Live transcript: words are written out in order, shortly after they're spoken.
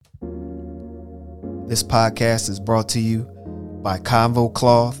This podcast is brought to you by Convo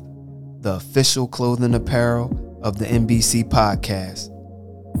Cloth, the official clothing apparel of the NBC podcast.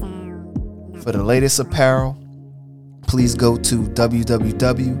 For the latest apparel, please go to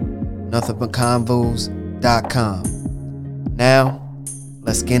www.nothingbutconvos.com. Now,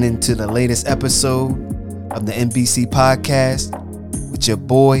 let's get into the latest episode of the NBC podcast with your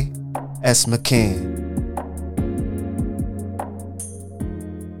boy, S. McCann.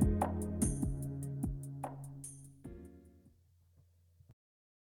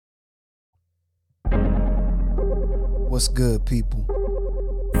 What's good, people?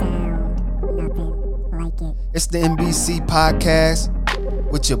 Nothing like it. It's the NBC podcast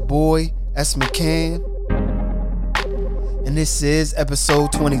with your boy, S. McCann. And this is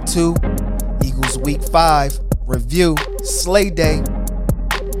episode 22, Eagles Week 5 review, Slay Day.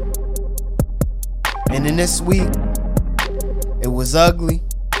 And in this week, it was ugly,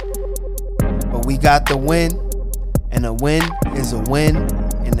 but we got the win. And a win is a win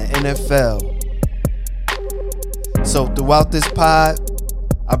in the NFL. So throughout this pod,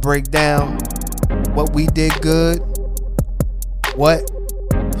 I break down what we did good, what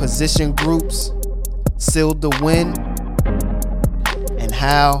position groups sealed the win, and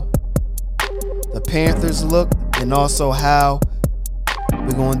how the Panthers look, and also how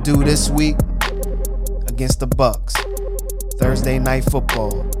we're going to do this week against the Bucks, Thursday Night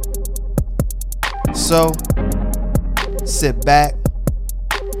Football. So sit back,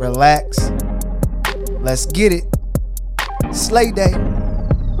 relax, let's get it. Slay Day.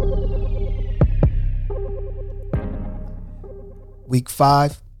 Week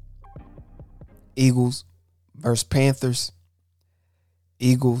 5, Eagles versus Panthers.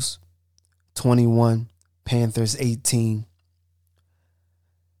 Eagles 21, Panthers 18.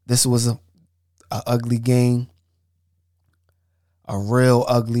 This was a ugly game, a real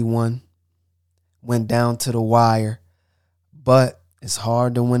ugly one. Went down to the wire, but it's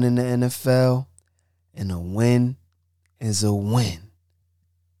hard to win in the NFL, and a win is a win.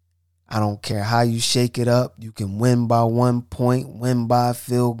 I don't care how you shake it up. You can win by 1 point, win by a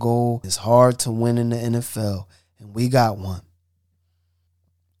field goal. It's hard to win in the NFL, and we got one.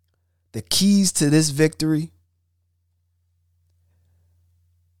 The keys to this victory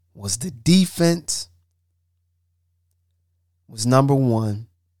was the defense was number 1,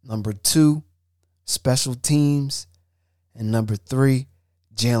 number 2, special teams, and number 3,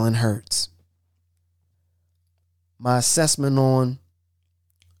 Jalen Hurts. My assessment on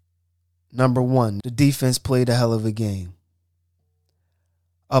number 1, the defense played a hell of a game.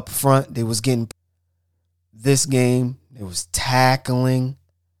 Up front, they was getting this game. There was tackling.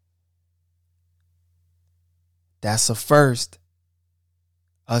 That's a first.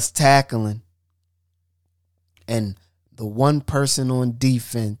 Us tackling. And the one person on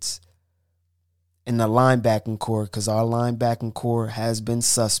defense in the linebacking core, because our linebacking core has been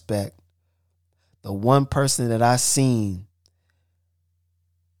suspect. The one person that I seen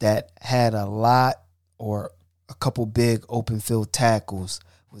that had a lot or a couple big open field tackles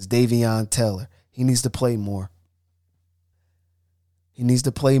was Davion Taylor. He needs to play more. He needs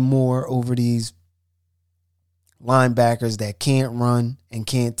to play more over these linebackers that can't run and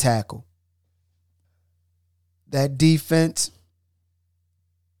can't tackle. That defense,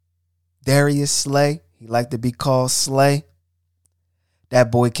 Darius Slay, he liked to be called Slay.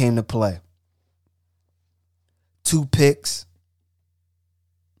 That boy came to play. 2 picks.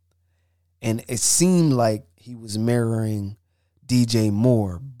 And it seemed like he was mirroring DJ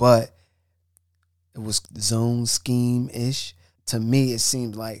Moore, but it was zone scheme-ish. To me, it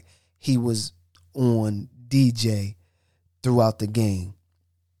seemed like he was on DJ throughout the game.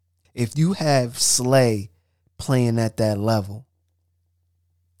 If you have Slay playing at that level,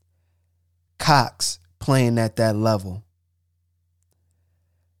 Cox playing at that level,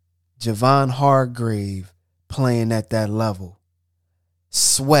 Javon Hargrave playing at that level,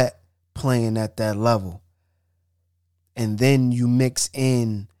 Sweat playing at that level, and then you mix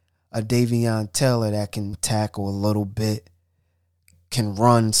in a Davion Taylor that can tackle a little bit, can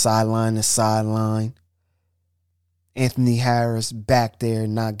run sideline to sideline, Anthony Harris back there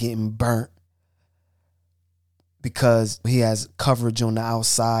not getting burnt because he has coverage on the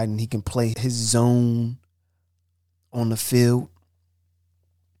outside and he can play his zone on the field.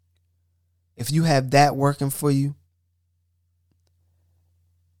 If you have that working for you,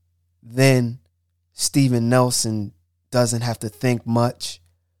 then Steven Nelson doesn't have to think much.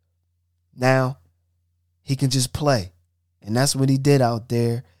 Now he can just play. And that's what he did out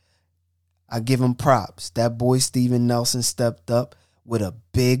there. I give him props. That boy Steven Nelson stepped up with a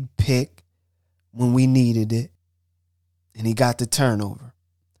big pick when we needed it. And he got the turnover.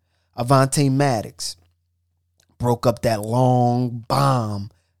 Avonte Maddox, broke up that long bomb,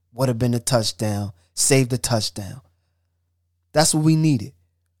 would have been a touchdown, saved the touchdown. That's what we needed.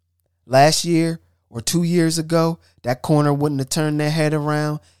 Last year or 2 years ago, that corner wouldn't have turned their head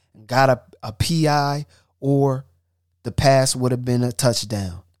around and got a PI, or the pass would have been a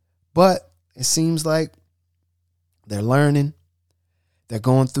touchdown. But it seems like they're learning. They're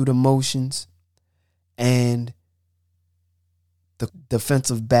going through the motions. And the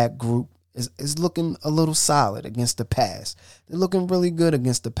defensive back group is looking a little solid against the pass. They're looking really good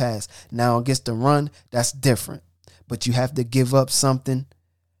against the pass. Now, against the run, that's different. But you have to give up something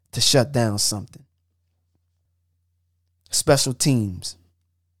to shut down something. Special teams.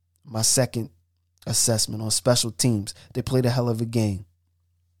 My second assessment on special teams. They played a hell of a game.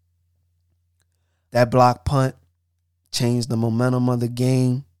 That block punt changed the momentum of the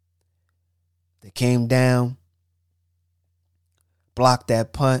game. They came down, blocked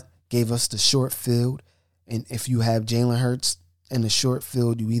that punt, gave us the short field. And if you have Jalen Hurts in the short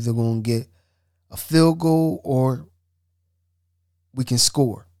field, you either going to get a field goal or we can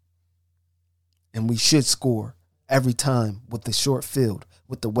score. And we should score every time with the short field,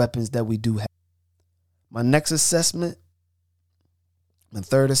 with the weapons that we do have. My next assessment, my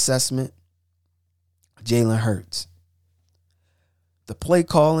third assessment, Jalen Hurts. The play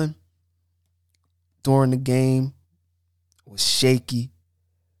calling during the game was shaky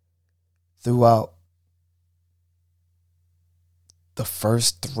throughout the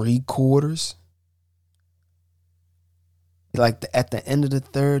first 3 quarters. Like at the end of the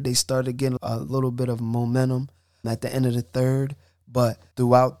third, they started getting a little bit of momentum at the end of the third. But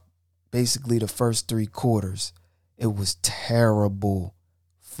throughout basically the first 3 quarters, it was terrible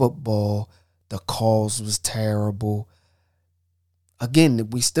football. The calls was terrible. Again,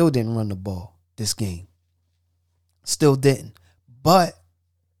 we still didn't run the ball this game. Still didn't. But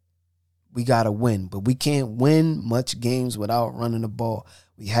we got to win. But we can't win much games without running the ball.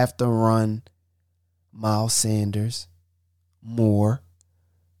 We have to run Miles Sanders more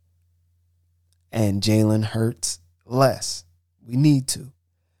and Jalen Hurts less. We need to.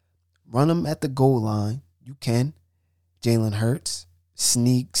 Run them at the goal line. You can. Jalen Hurts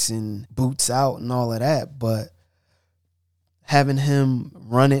sneaks and boots out and all of that. But having him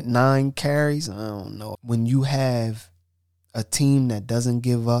run it 9 carries, I don't know. When you have a team that doesn't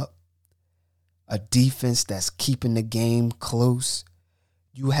give up, a defense that's keeping the game close,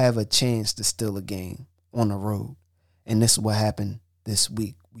 you have a chance to steal a game on the road. And this is what happened this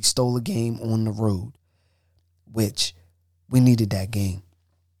week. We stole a game on the road, which we needed that game.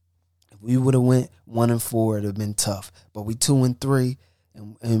 If we would have went 1-4, it would have been tough. But we 2-3,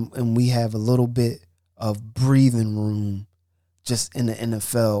 and we have a little bit of breathing room just in the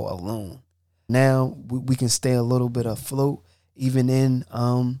NFL alone. Now we can stay a little bit afloat even in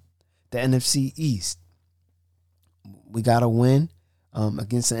the NFC East. We got to win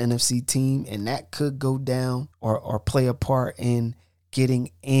against an NFC team, and that could go down or play a part in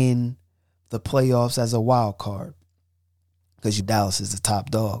getting in the playoffs as a wild card, because Dallas is the top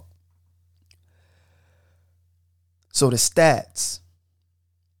dog. So the stats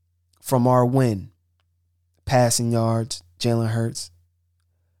from our win: passing yards, Jalen Hurts,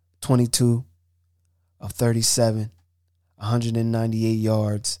 22 of 37, 198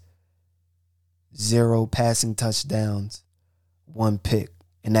 yards, 0 passing touchdowns, 1 pick.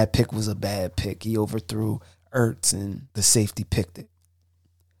 And that pick was a bad pick. He overthrew Ertz and the safety picked it.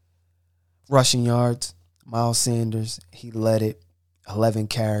 Rushing yards, Miles Sanders, he led it. 11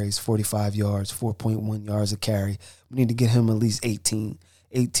 carries, 45 yards, 4.1 yards a carry. We need to get him at least 18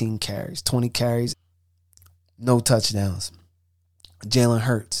 carries, 20 carries, no touchdowns. Jalen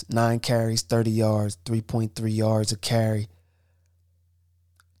Hurts, 9 carries, 30 yards, 3.3 yards a carry,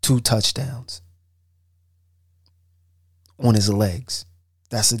 2 touchdowns on his legs.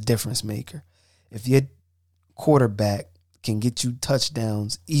 That's a difference maker. If your quarterback can get you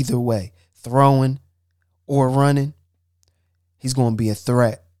touchdowns either way, throwing or running, he's going to be a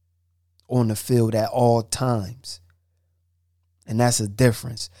threat on the field at all times. And that's a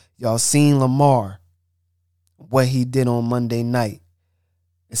difference. Y'all seen Lamar, what he did on Monday night.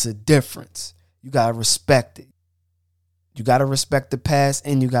 It's a difference. You got to respect it. You got to respect the pass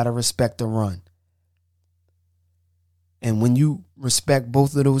and you got to respect the run. And when you respect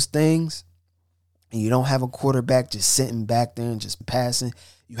both of those things and you don't have a quarterback just sitting back there and just passing,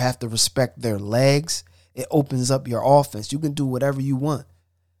 you have to respect their legs. It opens up your offense. You can do whatever you want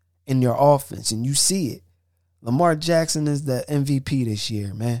in your offense, and you see it. Lamar Jackson is the MVP this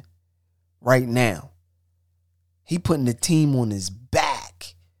year, man. Right now. He putting the team on his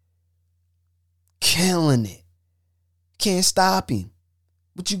back. Killing it. Can't stop him.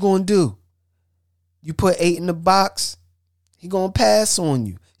 What you gonna do? You put 8 in the box, he gonna pass on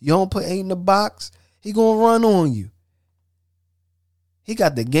you. You don't put 8 in the box, he gonna run on you. He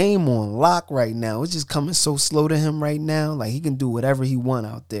got the game on lock right now. It's just coming so slow to him right now. Like, he can do whatever he want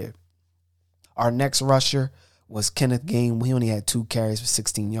out there. Our next rusher was Kenneth Gainwell. He only had 2 carries for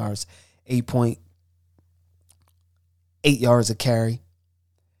 16 yards, 8.8 yards a carry.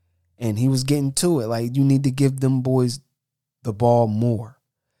 And he was getting to it. Like, you need to give them boys the ball more.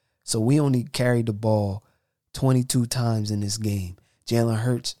 So we only carried the ball 22 times in this game. Jalen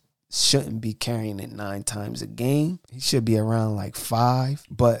Hurts shouldn't be carrying it 9 times a game. He should be around like 5.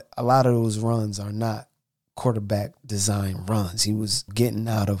 But a lot of those runs are not quarterback design runs. He was getting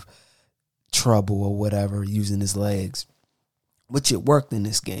out of trouble or whatever using his legs, which it worked in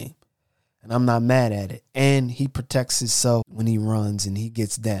this game. And I'm not mad at it. And he protects himself when he runs and he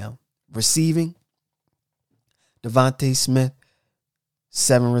gets down. Receiving, Devontae Smith,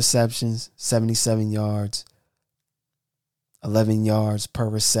 7 receptions, 77 yards, 11 yards per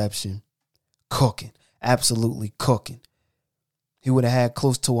reception. Cooking. Absolutely cooking. He would have had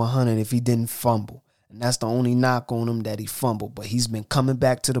close to 100 if he didn't fumble. And that's the only knock on him, that he fumbled. But he's been coming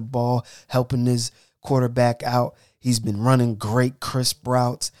back to the ball, helping his quarterback out. He's been running great crisp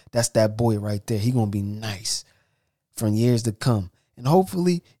routes. That's that boy right there. He's going to be nice for years to come. And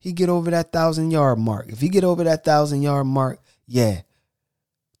hopefully he get over that 1,000-yard mark. If he get over that 1,000-yard mark, yeah,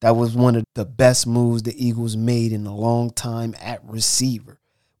 that was one of the best moves the Eagles made in a long time at receiver.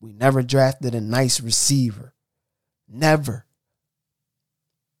 We never drafted a nice receiver. Never.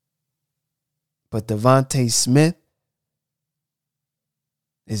 But Devontae Smith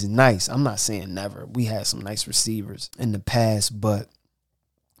is nice. I'm not saying never. We had some nice receivers in the past, but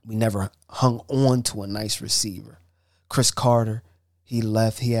we never hung on to a nice receiver. Chris Carter, he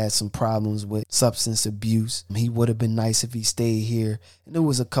left. He had some problems with substance abuse. He would have been nice if he stayed here. And there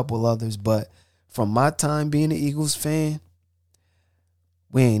was a couple others. But from my time being an Eagles fan,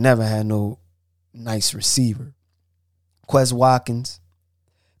 we ain't never had no nice receiver. Quez Watkins,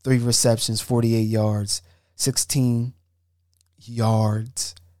 3 receptions, 48 yards, 16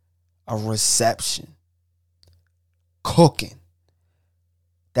 yards a reception. Cooking.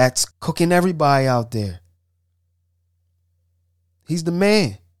 That's cooking everybody out there. He's the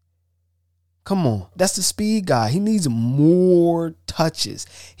man. Come on. That's the speed guy. He needs more touches.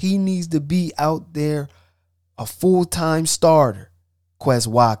 He needs to be out there a full-time starter, Quez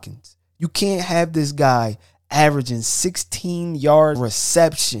Watkins. You can't have this guy averaging 16-yard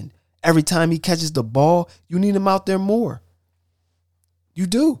reception every time he catches the ball. You need him out there more. You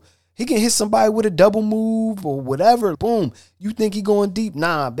do. He can hit somebody with a double move or whatever. Boom. You think he going deep?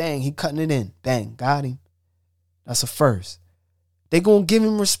 Nah, bang. He cutting it in. Bang. Got him. That's a first. They going to give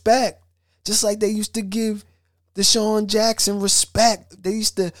him respect. Just like they used to give Deshaun Jackson respect. They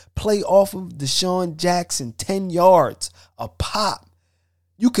used to play off of Deshaun Jackson 10 yards a pop.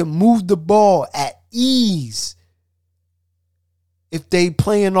 You can move the ball at ease if they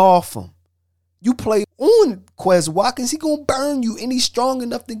playing off him. You play on Quez Watkins, he going to burn you, and he's strong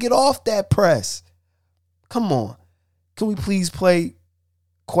enough to get off that press. Come on. Can we please play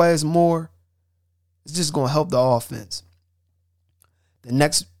Quez more? It's just going to help the offense. The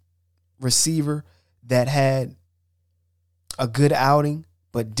next receiver that had a good outing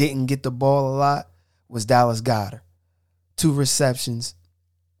but didn't get the ball a lot was Dallas Goedert. 2 receptions,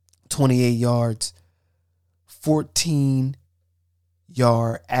 28 yards,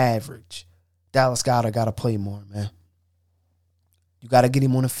 14-yard average. Dallas Goedert got to play more, man. You got to get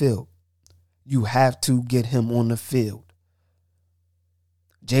him on the field. You have to get him on the field.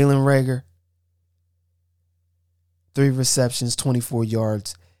 Jalen Reagor, 3 receptions, 24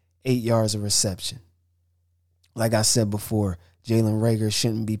 yards, 8 yards a reception. Like I said before, Jalen Reagor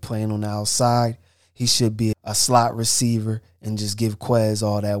shouldn't be playing on the outside. He should be a slot receiver and just give Quez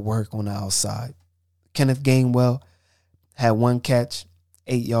all that work on the outside. Kenneth Gainwell had 1 catch,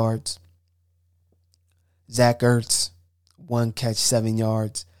 8 yards. Zach Ertz, 1 catch, 7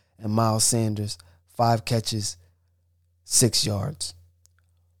 yards. And Miles Sanders, 5 catches, 6 yards.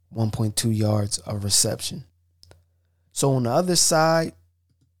 1.2 yards of reception. So on the other side,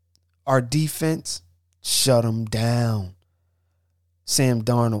 our defense shut them down. Sam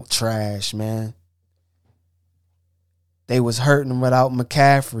Darnold, trash, man. They was hurting without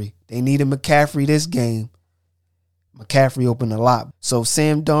McCaffrey. They needed McCaffrey this game. McCaffrey opened a lot. So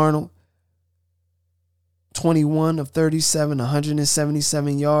Sam Darnold, 21 of 37,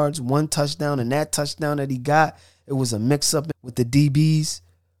 177 yards, 1 touchdown. And that touchdown that he got, it was a mix-up with the DBs.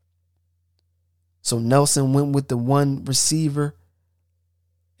 So Nelson went with the 1 receiver.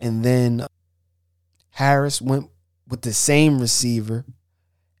 And then Harris went with the same receiver.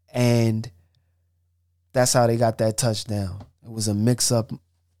 And That's how they got that touchdown. It was a mix-up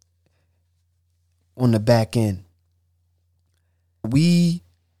on the back end. We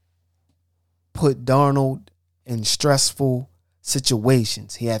put Darnold in stressful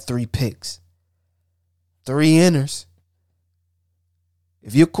situations. He had 3 picks, 3 inners.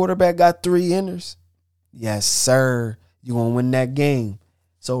 If your quarterback got 3 inners, yes, sir, you're going to win that game.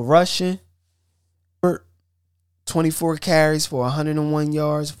 So rushing, 24 carries for 101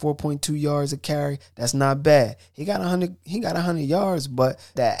 yards, 4.2 yards a carry. That's not bad. He got 100 yards, but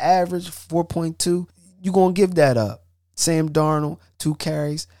that average 4.2, you're going to give that up. Sam Darnold, 2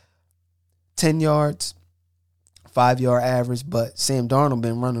 carries, 10 yards, 5-yard average, but Sam Darnold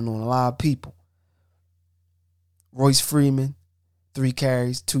been running on a lot of people. Royce Freeman, 3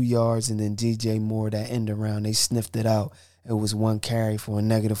 carries, 2 yards, and then DJ Moore, that end around, they sniffed it out. It was 1 carry for a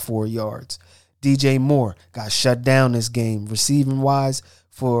 -4 yards. DJ Moore got shut down this game. Receiving-wise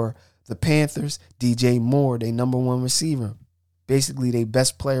for the Panthers, DJ Moore, they number 1 receiver. Basically, they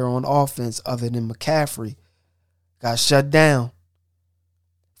best player on offense other than McCaffrey. Got shut down.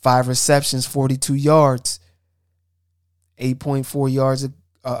 5 receptions, 42 yards. 8.4 yards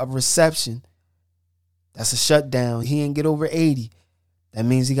a reception. That's a shutdown. He didn't get over 80. That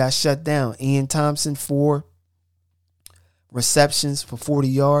means he got shut down. Ian Thompson, 4 receptions for 40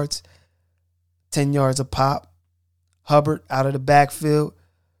 yards. 10 yards a pop. Hubbard out of the backfield.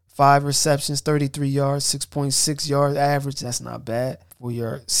 5 receptions, 33 yards, 6.6 yards average. That's not bad for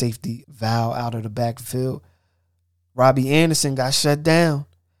your safety valve out of the backfield. Robbie Anderson got shut down.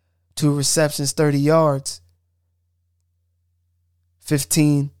 2 receptions, 30 yards.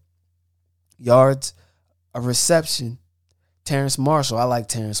 15 yards a reception. Terrence Marshall. I like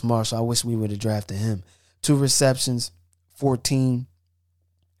Terrence Marshall. I wish we would have drafted him. 2 receptions, 14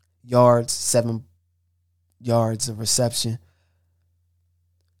 yards, 7 yards of reception.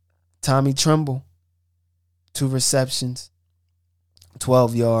 Tommy Tremble, 2 receptions,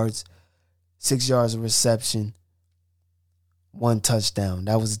 12 yards, 6 yards of reception, 1 touchdown.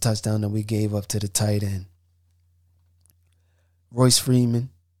 That was the touchdown that we gave up to the tight end. Royce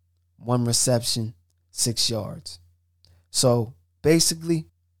Freeman, 1 reception, 6 yards. So basically,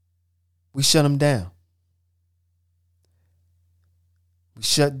 we shut him down. We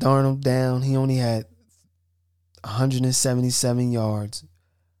shut Darnold down. He only had 177 yards,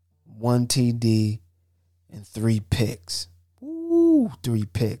 1 TD, and 3 picks. Ooh, 3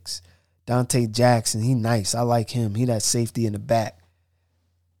 picks. Dante Jackson, he nice. I like him. He that safety in the back.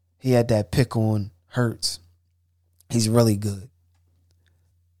 He had that pick on Hurts. He's really good.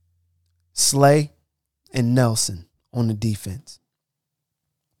 Slay and Nelson on the defense.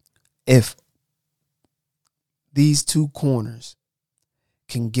 If these 2 corners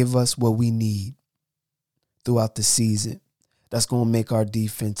can give us what we need throughout the season, that's going to make our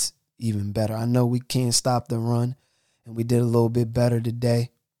defense even better. I know we can't stop the run, and we did a little bit better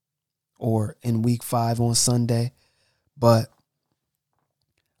today or in week 5 on Sunday. But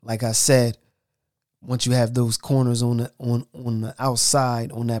like I said, once you have those corners on the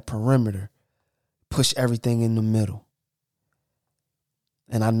outside, on that perimeter, push everything in the middle.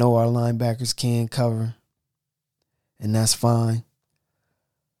 And I know our linebackers can cover, and that's fine.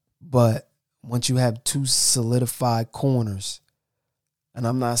 But once you have 2 solidified corners, and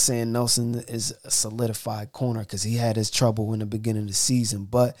I'm not saying Nelson is a solidified corner because he had his trouble in the beginning of the season,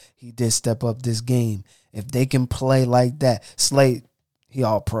 but he did step up this game. If they can play like that, Slay, he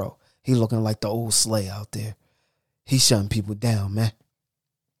all pro. He looking like the old Slay out there. He shutting people down, man.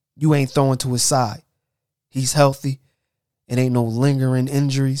 You ain't throwing to his side. He's healthy. It ain't no lingering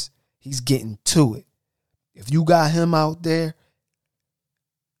injuries. He's getting to it. If you got him out there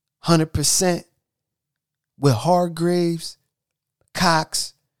 100% with Hargraves,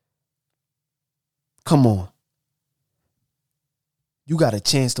 Cox, come on. You got a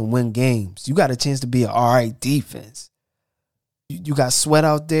chance to win games. You got a chance to be an all right defense. You got Sweat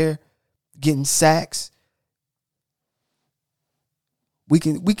out there getting sacks. We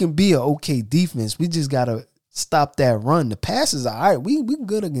can be an okay defense. We just got to stop that run. The passes are all right. We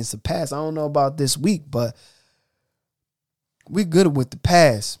good against the pass. I don't know about this week, but we good with the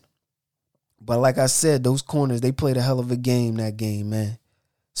pass. But like I said, those corners, they played a hell of a game that game, man.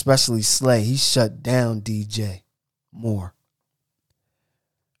 Especially Slay. He shut down DJ Moore.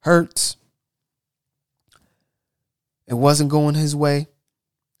 Hurts. It wasn't going his way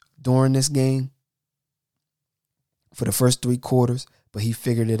during this game for the first 3 quarters, but he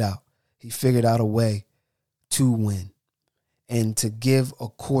figured it out. He figured out a way to win. And to give a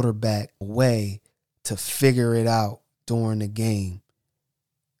quarterback a way to figure it out during the game,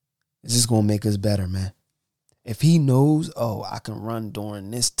 it's just going to make us better, man. If he knows, oh, I can run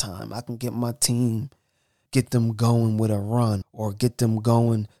during this time, I can get my team get them going with a run or get them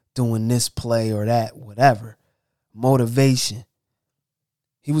going doing this play or that, whatever. Motivation.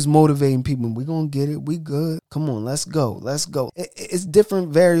 He was motivating people. We're going to get it. We good. Come on, let's go. Let's go. It's different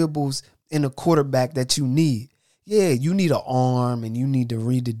variables in a quarterback that you need. Yeah, you need an arm and you need to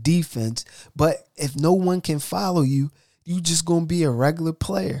read the defense. But if no one can follow you, you just going to be a regular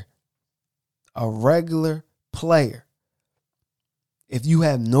player. A regular player. If you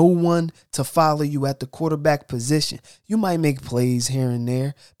have no one to follow you at the quarterback position, you might make plays here and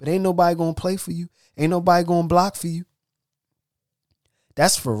there, but ain't nobody going to play for you. Ain't nobody going to block for you.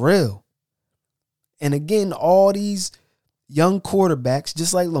 That's for real. And again, all these young quarterbacks,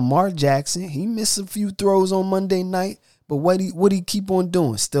 just like Lamar Jackson, he missed a few throws on Monday night, but what he keep on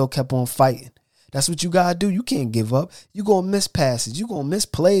doing? Still kept on fighting. That's what you got to do. You can't give up. You're going to miss passes. You're going to miss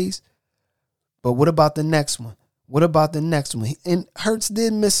plays. But what about the next one? What about the next one? And Hurts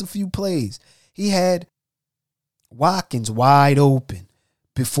did miss a few plays. He had Watkins wide open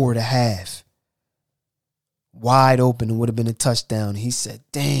before the half. Wide open. It would have been a touchdown. He said,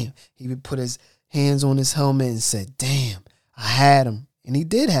 damn. He would put his hands on his helmet and said, damn, I had him. And he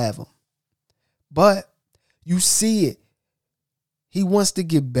did have him. But you see it. He wants to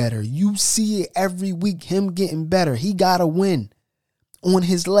get better. You see it every week, him getting better. He got to win on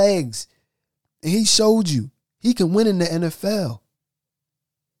his legs. And he showed you. He can win in the NFL.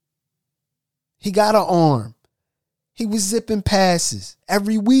 He got an arm. He was zipping passes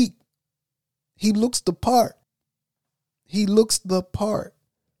every week. He looks the part. He looks the part.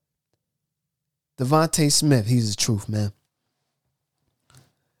 Devontae Smith, he's the truth, man.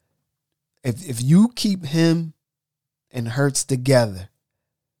 If you keep him and Hurts together,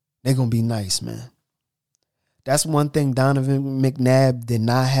 they're going to be nice, man. That's one thing Donovan McNabb did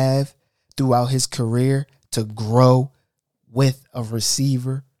not have throughout his career, to grow with a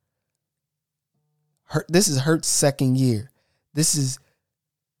receiver. This is Hurts' second year. This is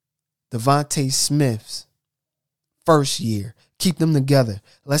Devontae Smith's first year. Keep them together.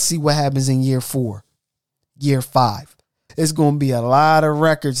 Let's see what happens in year 4, year 5. It's going to be a lot of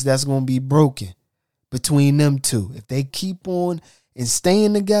records that's going to be broken between them two. If they keep on and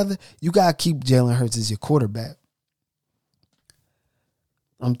staying together, you got to keep Jalen Hurts as your quarterback.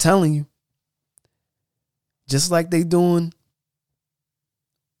 I'm telling you. Just like they doing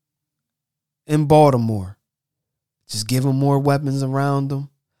in Baltimore. Just give him more weapons around him.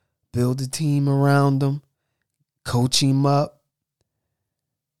 Build a team around him. Coach him up.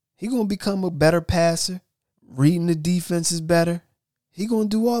 He going to become a better passer. Reading the defense is better. He going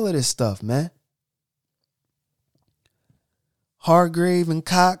to do all of this stuff, man. Hargrave and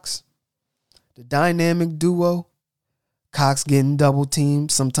Cox. The dynamic duo. Cox getting double teamed.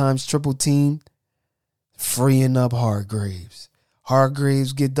 Sometimes triple teamed. Freeing up Hargraves.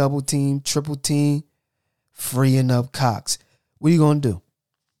 Hargraves get double team, triple team, freeing up Cox. What are you going to do?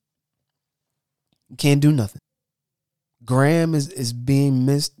 You can't do nothing. Graham is being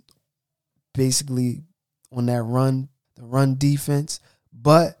missed basically on that run, the run defense.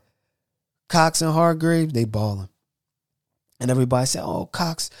 But Cox and Hargraves, they balling. And everybody said, oh,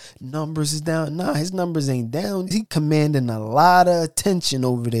 Cox numbers is down. Nah, his numbers ain't down. He commanding a lot of attention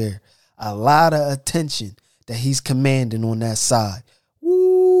over there. A lot of attention that he's commanding on that side.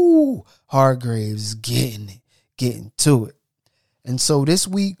 Woo! Hargraves is getting to it. And so this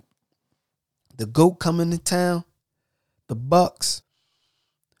week, the GOAT coming to town, the Bucks,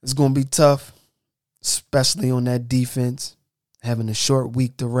 it's going to be tough, especially on that defense, having a short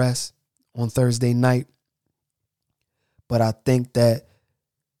week to rest on Thursday night. But I think that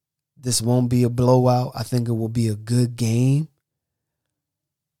this won't be a blowout. I think it will be a good game.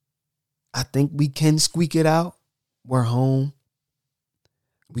 I think we can squeak it out. We're home.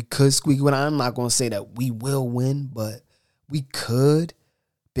 We could squeak it out. I'm not going to say that we will win, but we could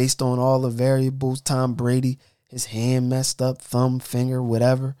based on all the variables. Tom Brady, his hand messed up, thumb, finger,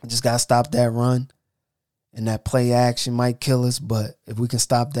 whatever. I just got to stop that run. And that play action might kill us, but if we can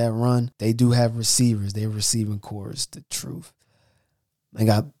stop that run, they do have receivers. Their receiving core is the truth. They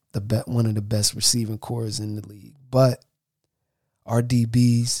got one of the best receiving cores in the league. But our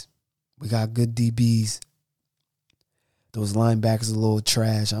DBs, we got good DBs. Those linebackers are a little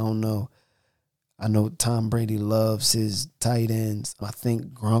trash. I don't know. I know Tom Brady loves his tight ends. I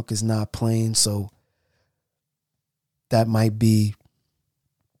think Gronk is not playing, so that might be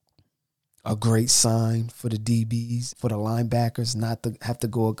a great sign for the DBs, for the linebackers, not to have to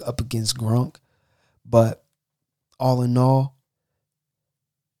go up against Gronk. But all in all,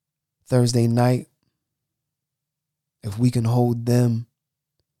 Thursday night, if we can hold them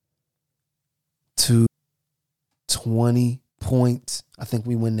to 20 points, I think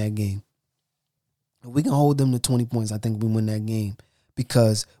we win that game. If we can hold them to 20 points, I think we win that game,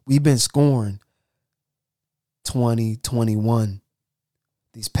 because we've been scoring 20, 21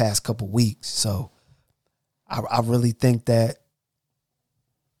 these past couple weeks. So I really think that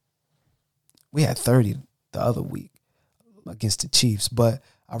we had 30 the other week against the Chiefs, but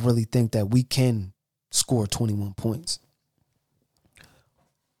I really think that we can score 21 points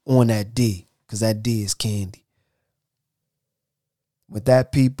on that D, because that D is candy. With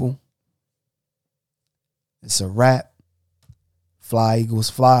that, people, it's a wrap. Fly, Eagles,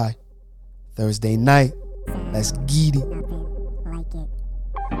 fly. Thursday night. Let's get it.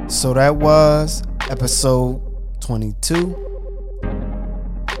 So that was episode 22.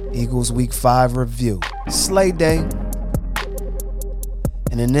 Eagles Week 5 review. Slay Day.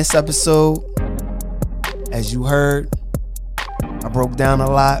 And in this episode, as you heard, I broke down a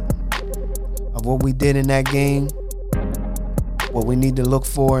lot of what we did in that game, what we need to look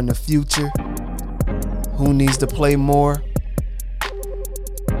for in the future, who needs to play more,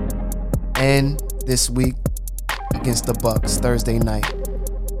 and this week against the Bucs, Thursday night.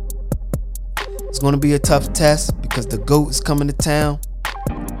 It's going to be a tough test because the GOAT is coming to town,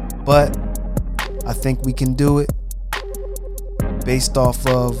 but I think we can do it based off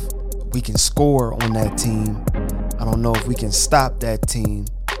of we can score on that team. I don't know if we can stop that team,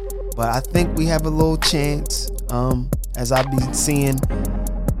 but I think we have a little chance. As I've been seeing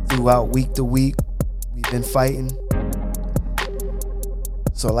throughout week to week, we've been fighting.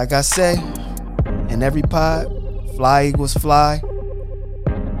 So like I say, in every pod, fly Eagles fly.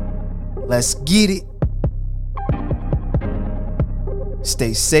 Let's get it.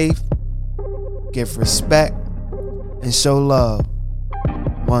 Stay safe, give respect, and show love.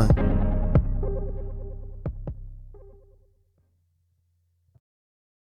 1.